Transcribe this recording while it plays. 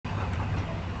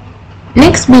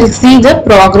Next we'll see the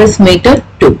progress meter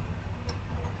 2.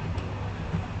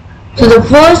 So the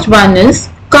first one is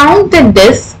count the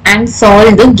discs and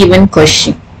solve the given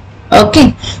question.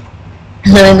 Okay.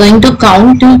 So we're going to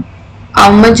count how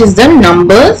much is the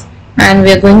numbers and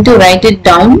we're going to write it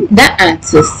down the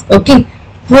answers. Okay.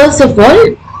 First of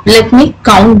all, let me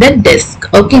count the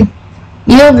disc. Okay.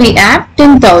 Here we have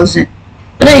 10,000.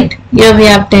 Right. Here we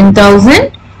have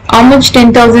 10,000. How much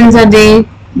 10,000s are there?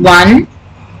 1,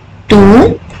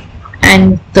 2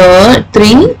 and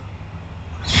 3,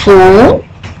 4,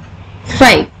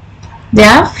 5. There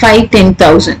are 5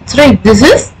 10,000s. Right. This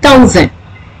is 1000.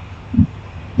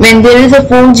 When there is a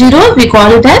 4 zeros, we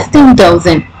call it as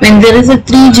 10,000. When there is a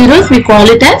 3 zeros, we call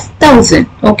it as 1000.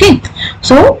 Okay.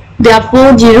 So there are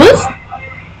 4 zeros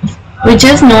which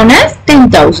is known as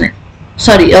 10,000.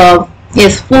 Sorry,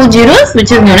 yes, 4 zeros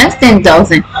which is known as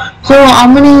 10,000. So how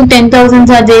many 10,000s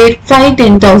are there? 5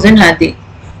 10,000 are there.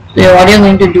 So what you are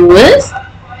going to do is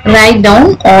write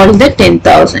down all the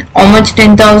 10,000. How much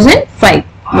 10,000? 5.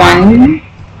 1,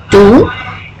 2,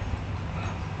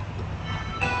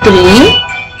 3,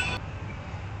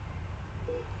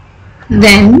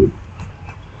 then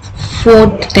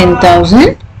 4th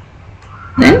 10,000,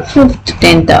 then 5th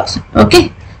 10,000.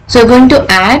 Okay. So you're going to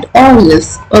add all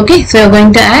this. Okay. So you're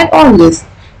going to add all this.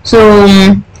 So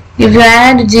if you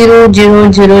add 0,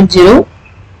 0, 0, 0,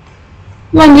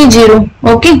 only 0.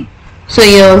 Okay. So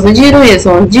here's a 0, here's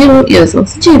also 0, here's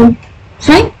also 0.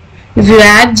 Fine. If you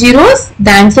add zeros,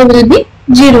 the answer will be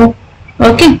 0.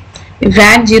 Okay. If you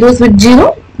add zeros with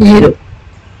 0, 0.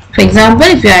 For example,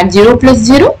 if you add 0 plus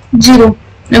 0, 0.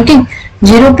 Okay.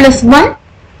 0 plus 1,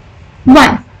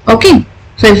 1. Okay.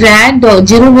 So if you add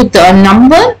 0 with a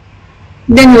number,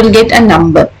 then you will get a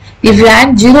number. If you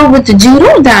add 0 with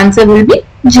 0, the answer will be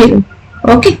 0.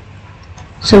 Okay.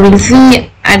 So we'll see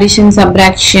addition,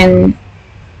 subtraction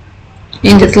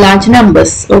in this large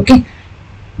numbers. Okay.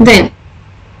 Then,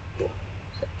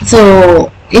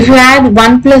 so if you add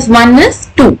 1 plus 1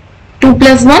 is 2. 2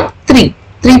 plus 1, 3.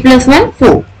 3 plus 1,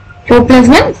 4. 4 plus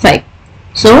 1, 5.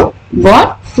 So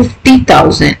got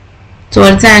 50,000. So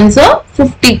what's the answer?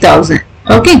 50,000.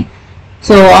 Okay.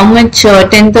 So how much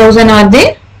 10,000 are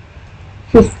there?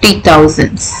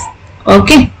 50,000s.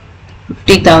 Okay.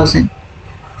 50,000.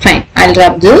 Fine. I'll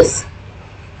wrap this.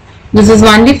 This is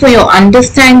only for your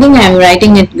understanding. I am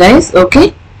writing it, guys.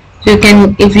 Okay. So you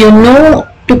can, if you know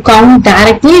to count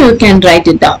directly, you can write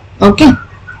it down. Okay.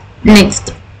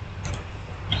 Next.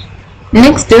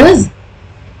 Next is,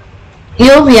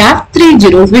 here we have 3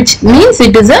 zeros, which means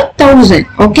it is 1,000.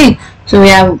 Okay. So we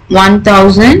have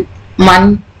 1,000,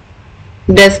 one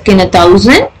desk in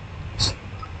 1,000,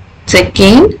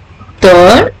 second,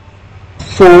 third,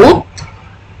 fourth,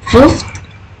 fifth,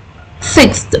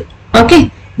 sixth. Okay.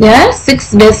 There are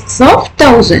 6 desks of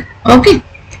 1,000. Okay.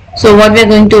 So what we are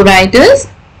going to write is,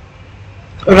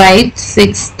 write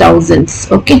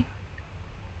 6,000s. Okay.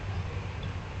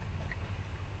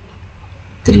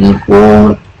 3,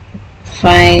 4,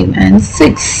 5 and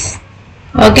 6.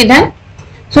 Okay, done.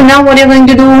 So now what you are going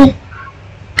to do?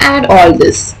 Add all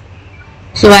this.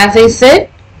 So as I said,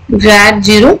 if you add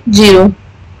 0, 0.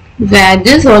 If you add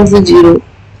this also 0,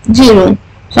 0.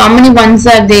 So how many ones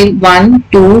are there? 1,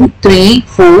 2, 3,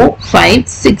 4, 5,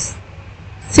 6.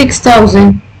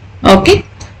 6,000. Okay.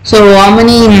 So how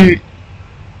many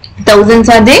thousands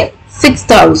are there?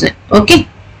 6,000. Okay.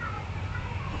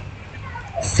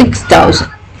 6,000.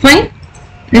 Fine.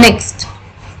 Next.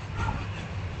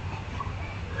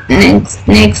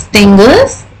 Next thing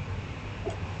is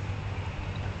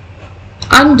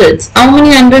hundreds. How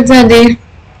many hundreds are there?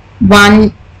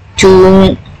 1,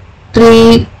 2,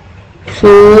 3,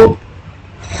 4,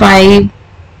 5,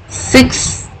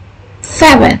 6,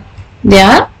 7. There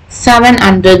are 7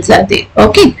 hundreds are there.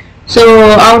 Okay.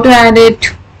 So how to add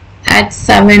it? Add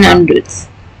 7 hundreds.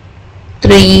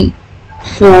 3,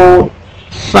 4,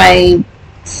 5,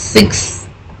 6,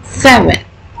 7.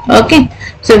 Okay.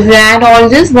 So if you add all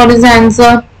this, what is the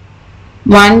answer?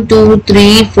 1, 2,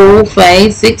 3, 4,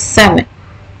 5, 6, 7.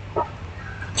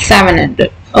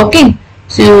 700. Okay.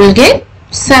 So you will get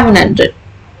 700.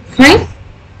 Fine.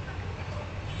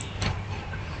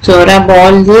 So rub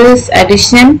all this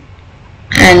addition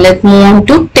and let's move on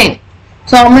to 10.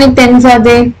 So how many 10s are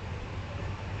there?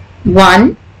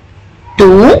 1,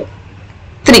 2,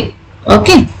 3.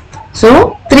 Okay.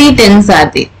 So 3 10s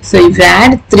are there. So if you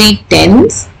add 3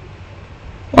 10s,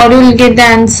 what will get the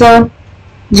answer?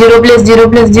 0 plus 0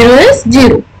 plus 0 is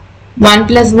 0. 1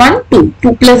 plus 1, 2.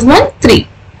 2 plus 1, 3.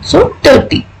 So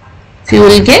 30. So you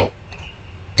will get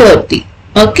 30.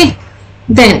 Okay.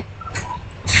 Then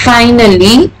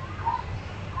finally,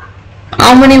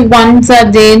 how many ones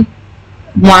are there?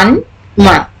 1,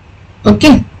 1.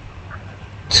 Okay.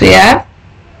 So you have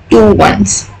 2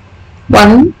 ones.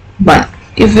 1, 1.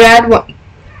 If you add 1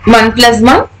 plus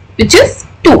 1, which is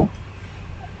 2.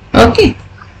 Okay.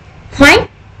 Fine.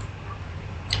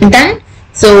 Done.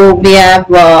 So we have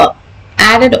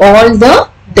added all the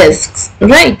discs,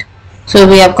 right? So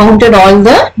we have counted all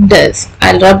the discs.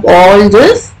 I'll rub all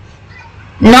this.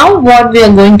 Now what we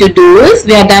are going to do is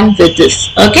we are done with this.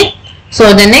 Okay.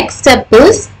 So the next step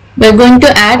is we are going to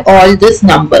add all these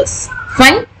numbers.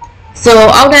 Fine.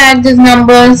 So how to add these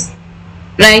numbers?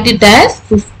 Write it as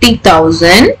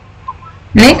 50,000.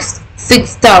 Next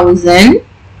 6,000.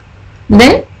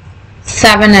 Then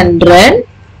 700.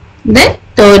 Then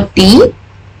 30.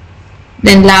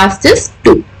 Then last is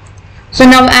 2. So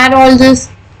now add all this.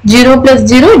 0 plus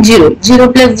 0, 0.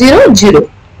 0 plus 0, 0.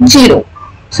 0.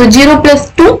 So 0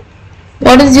 plus 2.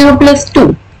 What is 0 plus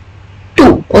 2?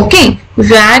 2. Okay. If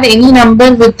you add any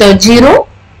number with a 0,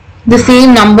 the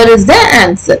same number is the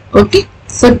answer. Okay.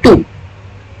 So 2.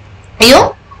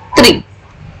 Here 3.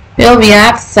 Here we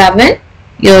have 7.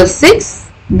 Here 6.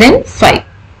 Then 5.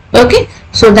 Okay.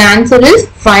 So the answer is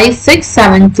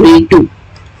 56732.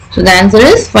 So the answer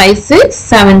is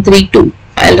 56732.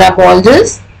 I'll wrap all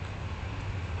this.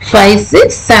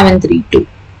 56732.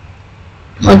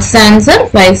 What's the answer?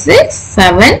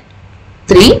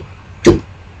 56732.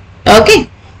 Okay.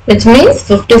 Which means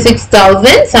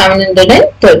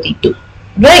 56,732.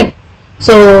 Right.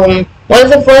 So what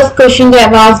is the first question they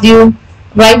have asked you?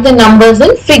 Write the numbers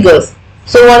in figures.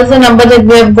 So what is the number that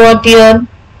we have got here?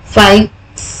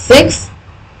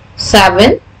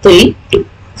 56732.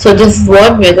 So this is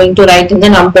what we are going to write in the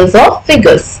numbers of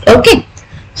figures. Okay.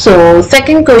 So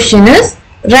second question is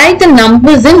write the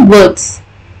numbers in words.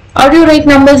 How do you write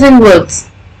numbers in words?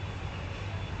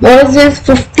 What is this?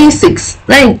 56,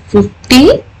 right?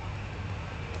 50.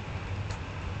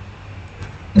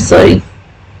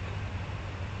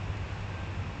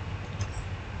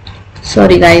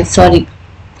 Sorry guys, sorry.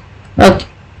 Okay.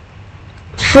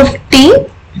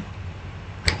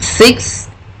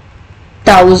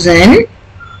 56,000.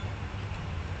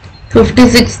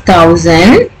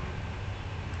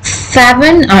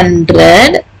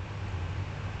 56,700.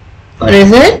 What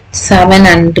is it?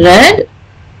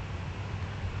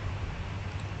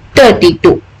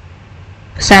 732.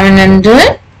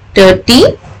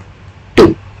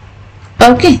 732.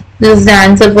 Okay. This is the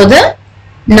answer for the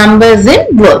numbers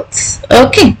in words.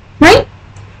 Okay. Right.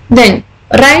 Then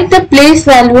write the place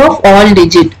value of all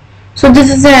digits. So this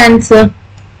is the answer.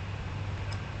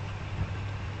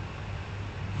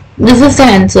 This is the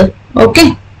answer.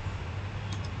 Okay.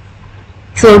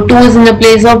 So 2 is in the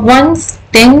place of ones,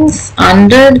 tens,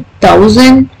 100,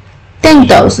 1,000,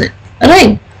 10,000.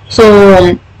 Right.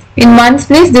 So in ones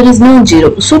place there is no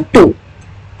 0. So 2.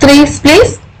 3's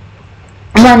place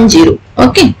 1 0.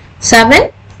 Okay.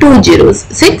 7 2 zeros.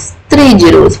 6 3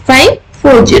 zeros. 5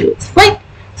 4 zeros. Fine.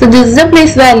 So this is the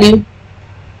place value.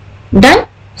 Done.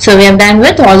 So we are done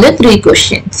with all the 3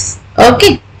 questions.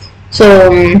 Okay.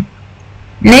 So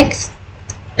next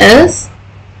is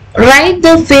write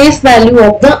the face value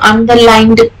of the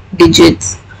underlined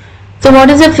digits. So what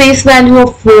is the face value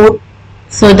of 4?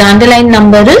 So the underlined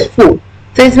number is 4.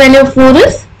 Face value of 4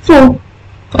 is 4.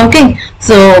 Okay.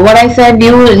 So what I said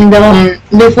you in the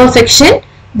before section,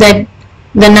 that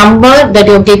the number that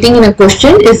you are getting in a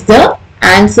question is the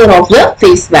answer of the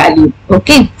face value.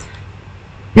 Okay.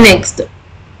 Next,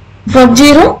 for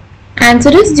 0,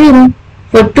 answer is 0.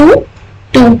 For 2,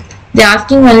 2. They are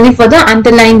asking only for the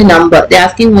underlined number. They are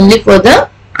asking only for the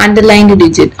underlined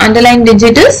digit. Underlined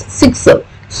digit is 6.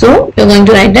 So you are going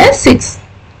to write as 6.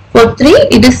 For 3,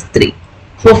 it is 3.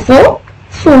 For 4,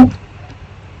 4.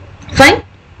 Fine.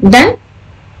 Done.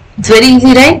 It's very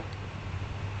easy, right?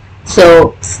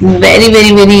 So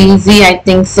very easy, I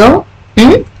think so.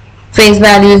 Face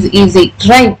value is easy,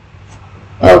 right?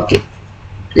 Okay.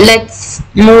 Let's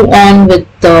move on with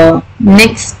the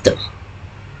next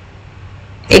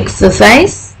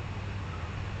exercise.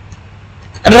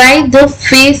 Write the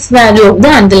face value of the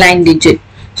underlined digit.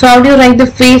 So how do you write the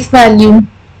face value?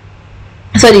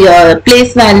 Sorry,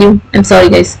 place value. I'm sorry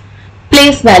guys.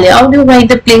 Place value. How do you write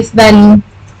the place value?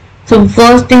 So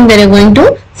first thing that you're going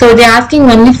to, so they are asking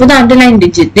only for the underlined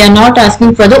digit. They are not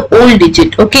asking for the whole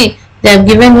digit. Okay. They have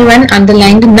given you an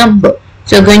underlined number.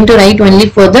 So you're going to write only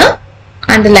for the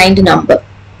underlined number.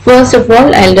 First of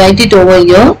all, I'll write it over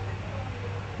here.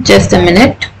 Just a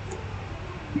minute.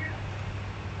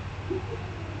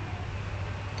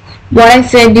 What I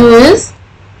said you is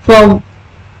for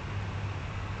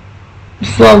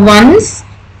ones,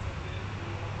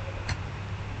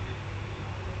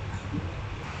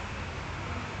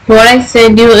 what I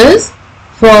said you is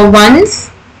For ones,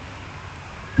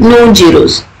 no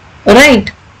zeros,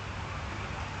 right?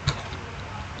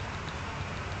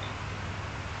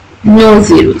 No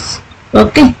zeros.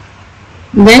 Okay.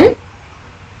 Then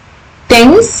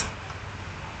tens,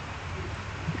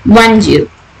 1 0.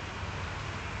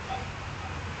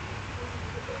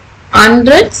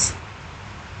 Hundreds,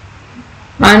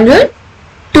 100,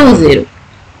 2 0.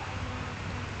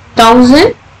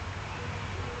 Thousand,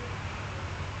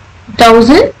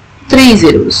 3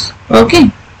 zeros. Okay.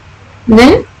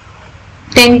 Then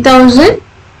 10,000,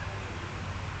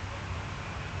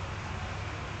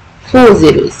 4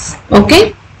 zeros.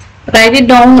 Okay. Write it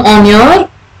down on your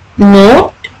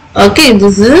note. Okay.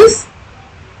 This is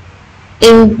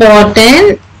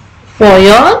important for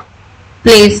your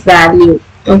place value.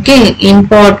 Okay.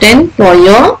 Important for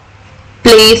your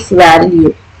place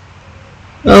value.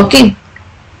 Okay.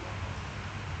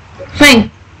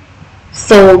 Fine.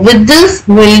 So with this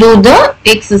we'll do the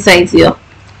exercise here.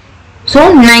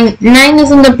 So 9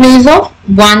 is in the place of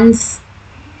ones.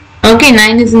 Okay,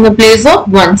 9 is in the place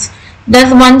of ones.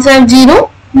 Does ones have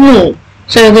 0? No.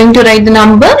 So you're going to write the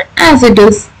number as it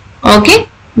is. Okay.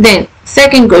 Then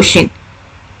second question.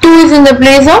 2 is in the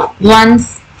place of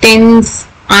ones, tens,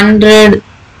 100,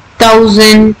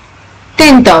 1000,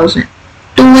 10,000.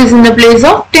 2 is in the place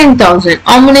of 10,000.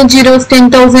 How many zeros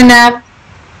 10,000 have?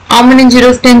 How many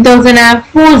zeros 10,000 have?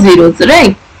 4 zeros,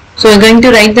 right? So we're going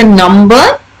to write the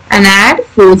number and add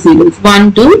 4 zeros.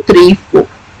 1, 2, 3, 4.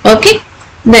 Okay.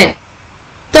 Then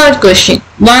third question.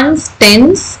 Ones,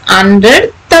 tens,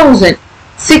 100, 1000.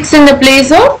 6 in the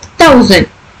place of 1000.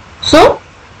 So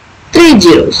 3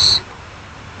 zeros.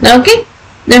 Okay.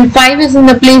 Then 5 is in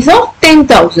the place of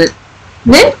 10,000.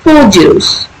 Then 4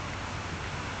 zeros.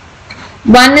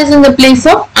 1 is in the place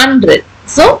of 100.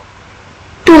 So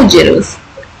 2 zeros.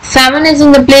 7 is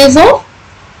in the place of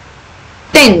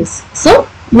tens. So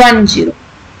 1 0.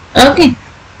 Okay.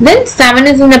 Then 7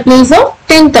 is in the place of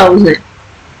 10,000.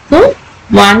 So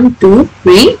 1, 2,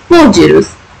 3, 4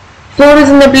 zeros. 4 is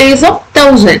in the place of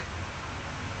 1000.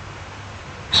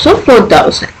 So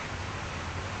 4,000.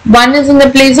 1 is in the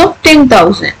place of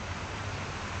 10,000.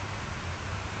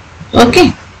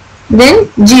 Okay.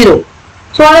 Then 0.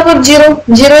 So what about 0?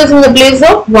 0 is in the place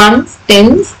of ones,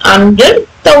 tens, 100,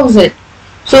 1000.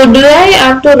 So do I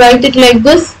have to write it like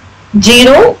this?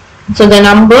 0. So the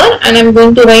number, and I'm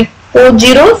going to write 4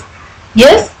 zeros.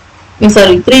 Yes.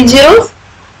 Sorry, 3 zeros.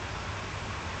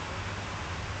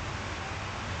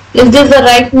 Is this the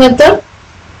right method?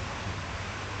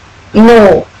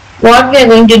 No. What we are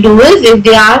going to do is, if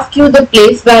they ask you the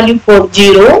place value for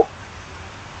 0,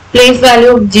 place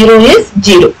value of 0 is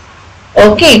 0.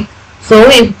 Okay. So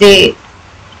if they,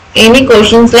 any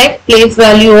questions like place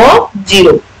value of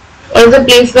 0. What is the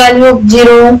place value of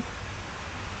 0?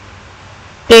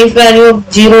 Place value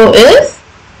of 0 is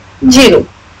 0.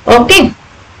 Okay.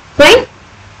 Fine.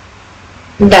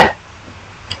 Done.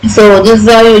 So this is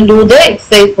how you will do the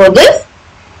exercise for this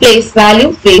place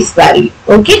value, face value.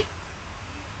 Okay.